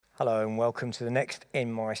Hello and welcome to the next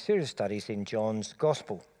in my series of studies in John's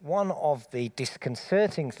Gospel. One of the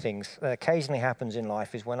disconcerting things that occasionally happens in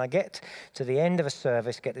life is when I get to the end of a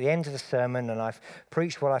service, get to the end of the sermon, and I've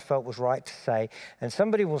preached what I felt was right to say, and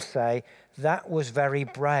somebody will say, "That was very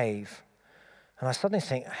brave." And I suddenly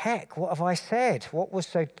think, heck, what have I said? What was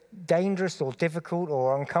so dangerous or difficult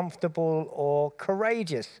or uncomfortable or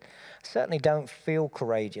courageous? I certainly don't feel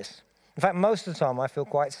courageous. In fact, most of the time I feel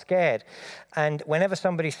quite scared. And whenever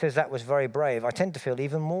somebody says that was very brave, I tend to feel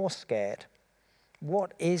even more scared.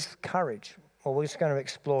 What is courage? Well, we're just going to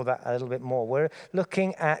explore that a little bit more. We're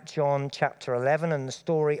looking at John chapter 11 and the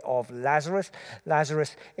story of Lazarus.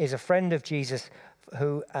 Lazarus is a friend of Jesus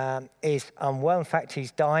who is unwell. In fact,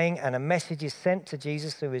 he's dying, and a message is sent to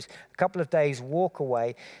Jesus, who is a couple of days' walk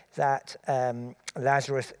away, that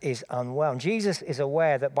Lazarus is unwell. And Jesus is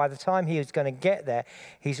aware that by the time he is going to get there,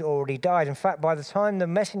 he's already died. In fact, by the time the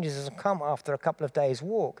messengers have come after a couple of days'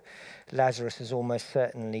 walk, Lazarus has almost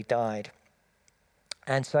certainly died.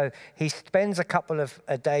 And so he spends a couple of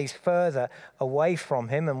days further away from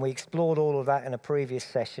him, and we explored all of that in a previous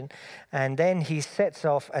session. And then he sets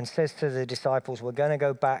off and says to the disciples, we're going to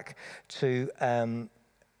go back to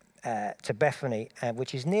Bethany,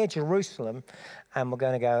 which is near Jerusalem, and we're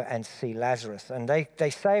going to go and see Lazarus. And they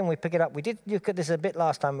say, and we pick it up, we did look at this a bit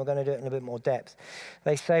last time, we're going to do it in a bit more depth.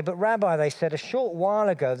 They say, but Rabbi, they said, a short while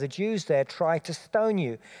ago the Jews there tried to stone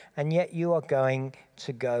you, and yet you are going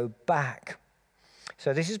to go back.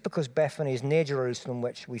 So this is because Bethany is near Jerusalem,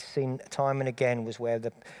 which we've seen time and again was where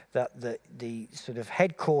the sort of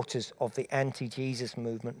headquarters of the anti-Jesus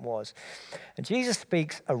movement was. And Jesus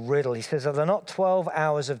speaks a riddle. He says, are there not 12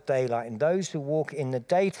 hours of daylight? And those who walk in the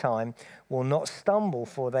daytime will not stumble,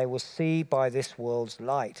 for they will see by this world's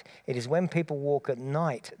light. It is when people walk at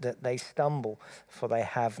night that they stumble, for they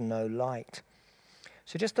have no light.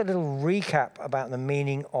 So just a little recap about the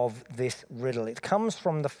meaning of this riddle. It comes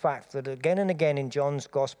from the fact that again and again in John's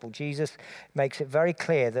Gospel, Jesus makes it very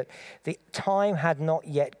clear that the time had not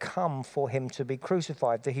yet come for him to be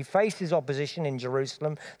crucified. That he faces opposition in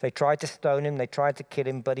Jerusalem. They tried to stone him, they tried to kill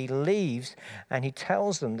him, but he leaves and he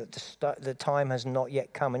tells them that the time has not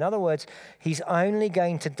yet come. In other words, he's only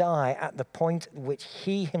going to die at the point which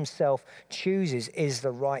he himself chooses is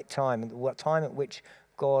the right time, the time at which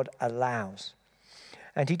God allows.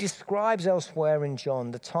 And he describes elsewhere in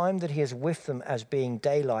John the time that he is with them as being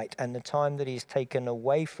daylight and the time that he is taken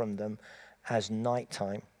away from them as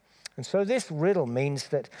nighttime. And so this riddle means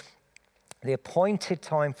that the appointed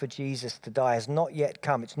time for Jesus to die has not yet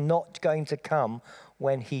come. It's not going to come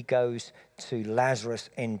when he goes to Lazarus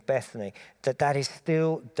in Bethany. That is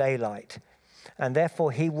still daylight. And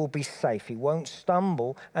therefore he will be safe. He won't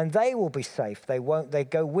stumble, and they will be safe. They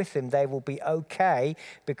go with him. They will be okay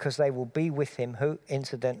because they will be with him, who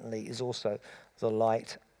incidentally is also the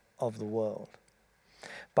light of the world.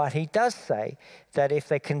 But he does say that if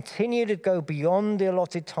they continue to go beyond the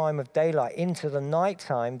allotted time of daylight into the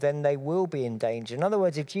nighttime, then they will be in danger. In other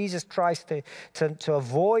words, if Jesus tries to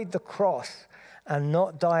avoid the cross and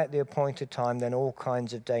not die at the appointed time, then all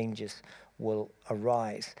kinds of dangers will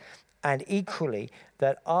arise. And equally,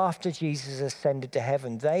 that after Jesus ascended to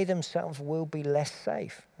heaven, they themselves will be less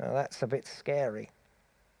safe. Now, that's a bit scary.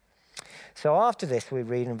 So after this, we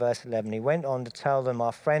read in verse 11, he went on to tell them,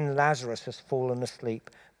 our friend Lazarus has fallen asleep,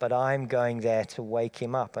 but I'm going there to wake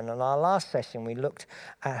him up. And in our last session, we looked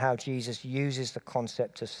at how Jesus uses the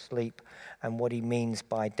concept of sleep and what he means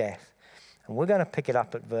by death. And we're going to pick it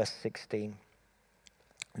up at verse 16.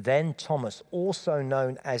 Then Thomas, also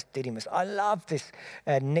known as Didymus. I love this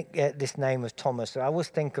name of Thomas. I always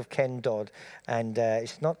think of Ken Dodd. And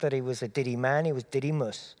it's not that he was a Diddy man, he was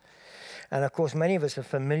Didymus. And of course, many of us are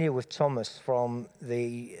familiar with Thomas from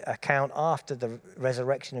the account after the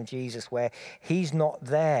resurrection of Jesus, where he's not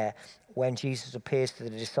there when Jesus appears to the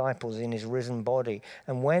disciples in his risen body.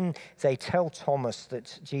 And when they tell Thomas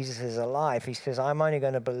that Jesus is alive, he says, I'm only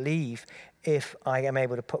going to believe if I am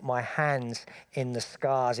able to put my hands in the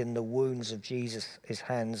scars, in the wounds of Jesus, his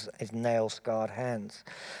hands, his nail-scarred hands.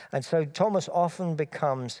 And so Thomas often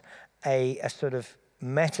becomes a sort of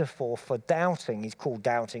metaphor for doubting. He's called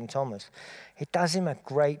Doubting Thomas. It does him a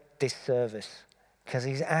great disservice because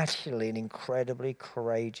he's actually an incredibly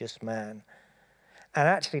courageous man. And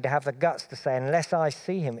actually to have the guts to say, unless I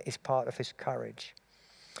see him, is part of his courage.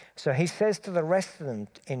 So he says to the rest of them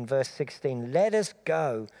in verse 16, let us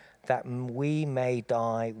go that we may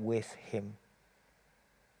die with him.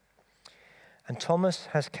 And Thomas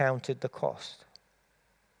has counted the cost.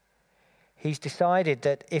 He's decided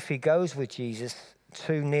that if he goes with Jesus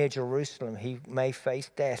to near Jerusalem, he may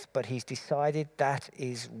face death, but he's decided that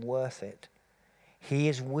is worth it. He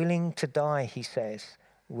is willing to die, he says,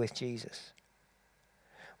 with Jesus.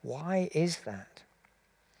 Why is that?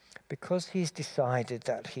 Because he's decided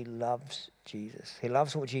that he loves Jesus. He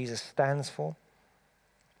loves what Jesus stands for.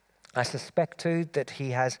 I suspect too that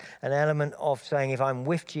he has an element of saying, if I'm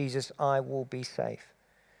with Jesus, I will be safe.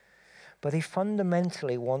 But he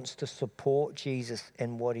fundamentally wants to support Jesus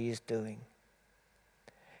in what he is doing.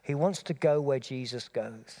 He wants to go where Jesus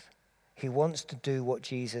goes. He wants to do what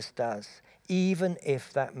Jesus does, even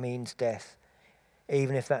if that means death,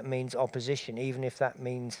 even if that means opposition, even if that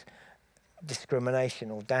means discrimination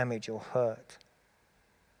or damage or hurt.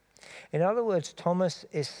 In other words, Thomas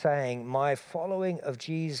is saying, my following of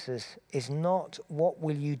Jesus is not what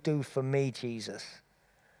will you do for me, Jesus,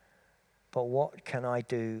 but what can I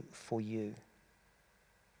do for you?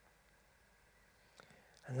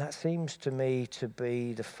 And that seems to me to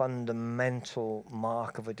be the fundamental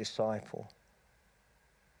mark of a disciple.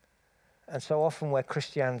 And so often where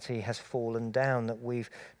Christianity has fallen down, that we've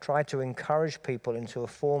tried to encourage people into a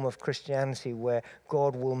form of Christianity where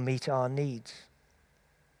God will meet our needs.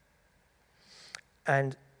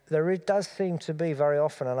 And there does seem to be very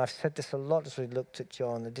often, and I've said this a lot as we looked at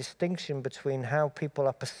John, the distinction between how people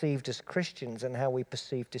are perceived as Christians and how we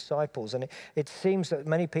perceive disciples. And it seems that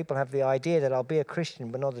many people have the idea that I'll be a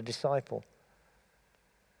Christian but not a disciple.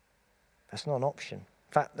 That's not an option.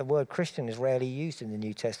 In fact, the word Christian is rarely used in the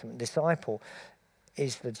New Testament. Disciple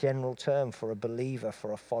is the general term for a believer,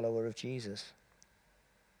 for a follower of Jesus.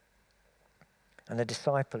 And a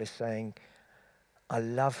disciple is saying, I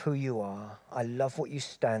love who you are. I love what you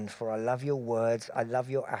stand for. I love your words. I love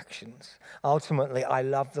your actions. Ultimately, I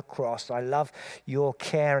love the cross. I love your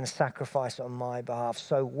care and sacrifice on my behalf.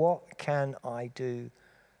 So what can I do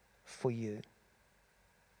for you?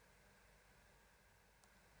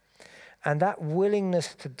 And that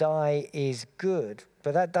willingness to die is good,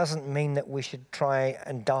 but that doesn't mean that we should try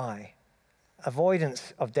and die.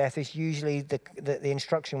 Avoidance of death is usually the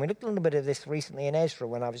instruction. We looked a little bit at this recently in Ezra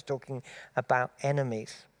when I was talking about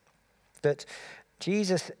enemies. That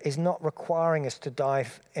Jesus is not requiring us to die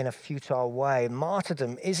in a futile way.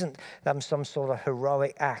 Martyrdom isn't some sort of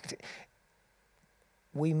heroic act.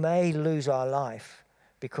 We may lose our life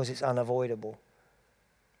because it's unavoidable.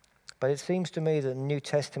 But it seems to me that the New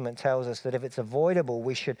Testament tells us that if it's avoidable,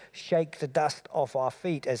 we should shake the dust off our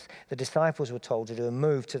feet, as the disciples were told to do, and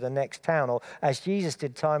move to the next town. Or as Jesus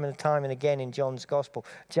did time and time and again in John's Gospel,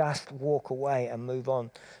 just walk away and move on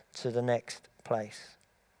to the next place.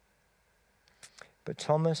 But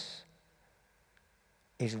Thomas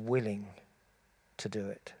is willing to do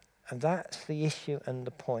it. And that's the issue and the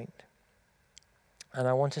point. And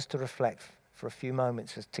I want us to reflect for a few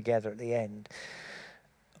moments together at the end.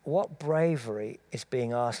 What bravery is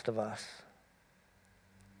being asked of us?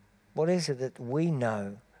 What is it that we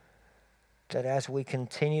know that as we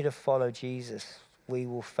continue to follow Jesus, we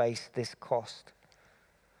will face this cost?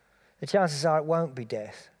 The chances are it won't be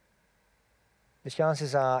death. The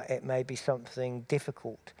chances are it may be something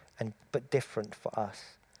difficult but different for us.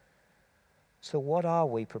 So what are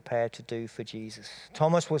we prepared to do for Jesus?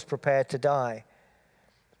 Thomas was prepared to die,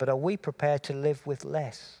 but are we prepared to live with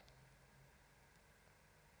less?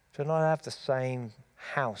 To not have the same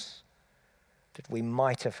house that we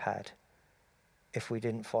might have had if we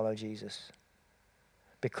didn't follow Jesus.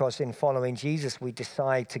 Because in following Jesus, we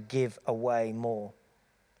decide to give away more.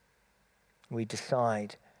 We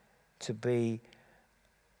decide to be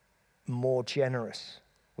more generous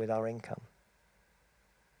with our income.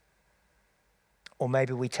 Or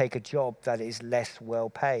maybe we take a job that is less well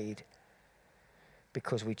paid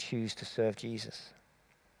because we choose to serve Jesus.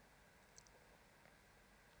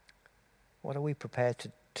 What are we prepared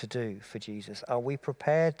to do for Jesus? Are we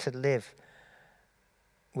prepared to live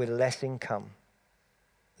with less income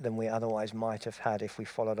than we otherwise might have had if we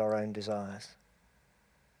followed our own desires?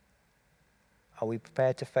 Are we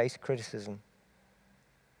prepared to face criticism?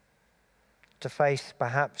 To face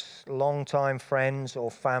perhaps long-time friends or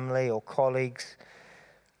family or colleagues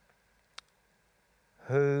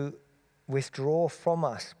who withdraw from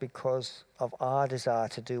us because of our desire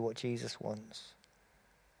to do what Jesus wants?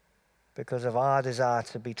 Because of our desire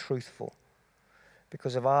to be truthful,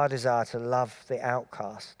 because of our desire to love the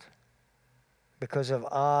outcast, because of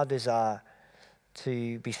our desire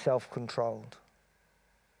to be self-controlled,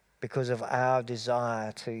 because of our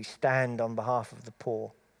desire to stand on behalf of the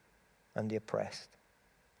poor and the oppressed.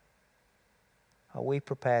 Are we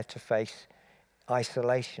prepared to face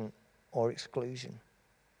isolation or exclusion?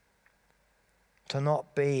 To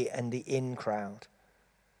not be in the in crowd?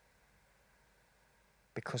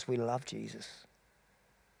 Because we love Jesus.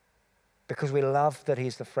 because we love that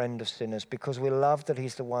he's the friend of sinners, because we love that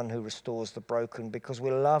he's the one who restores the broken, because we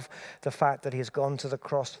love the fact that he has gone to the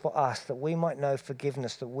cross for us, that we might know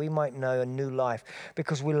forgiveness, that we might know a new life,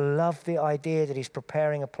 because we love the idea that he's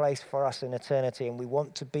preparing a place for us in eternity and we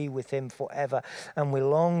want to be with him forever, and we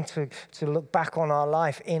long to look back on our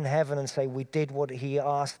life in heaven and say we did what he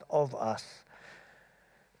asked of us,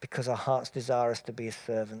 because our hearts desire us to be a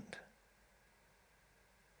servant.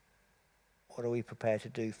 What are we prepared to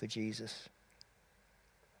do for Jesus?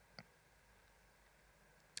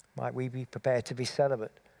 Might we be prepared to be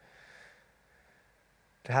celibate?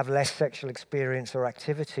 To have less sexual experience or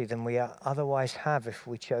activity than we otherwise have if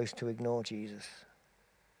we chose to ignore Jesus?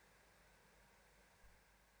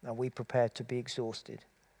 Are we prepared to be exhausted?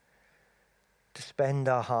 To spend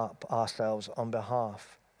ourselves on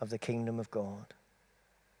behalf of the kingdom of God?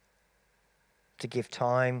 To give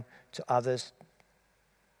time to others?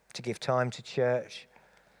 To give time to church?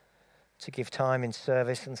 To give time in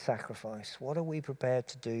service and sacrifice? What are we prepared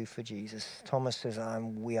to do for Jesus? Thomas says, I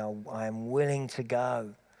am willing to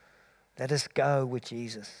go. Let us go with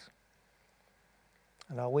Jesus.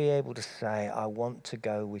 And are we able to say, I want to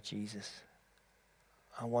go with Jesus?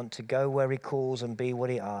 I want to go where he calls and be what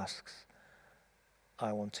he asks.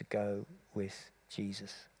 I want to go with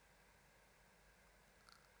Jesus.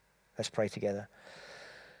 Let's pray together.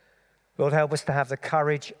 Lord, help us to have the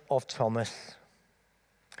courage of Thomas,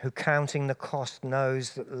 who, counting the cost,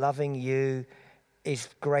 knows that loving you is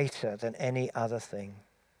greater than any other thing.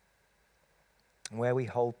 Where we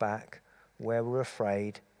hold back, where we're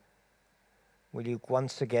afraid, will you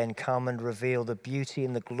once again come and reveal the beauty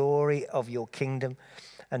and the glory of your kingdom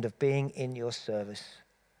and of being in your service?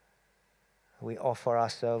 We offer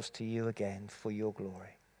ourselves to you again for your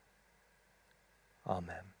glory.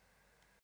 Amen.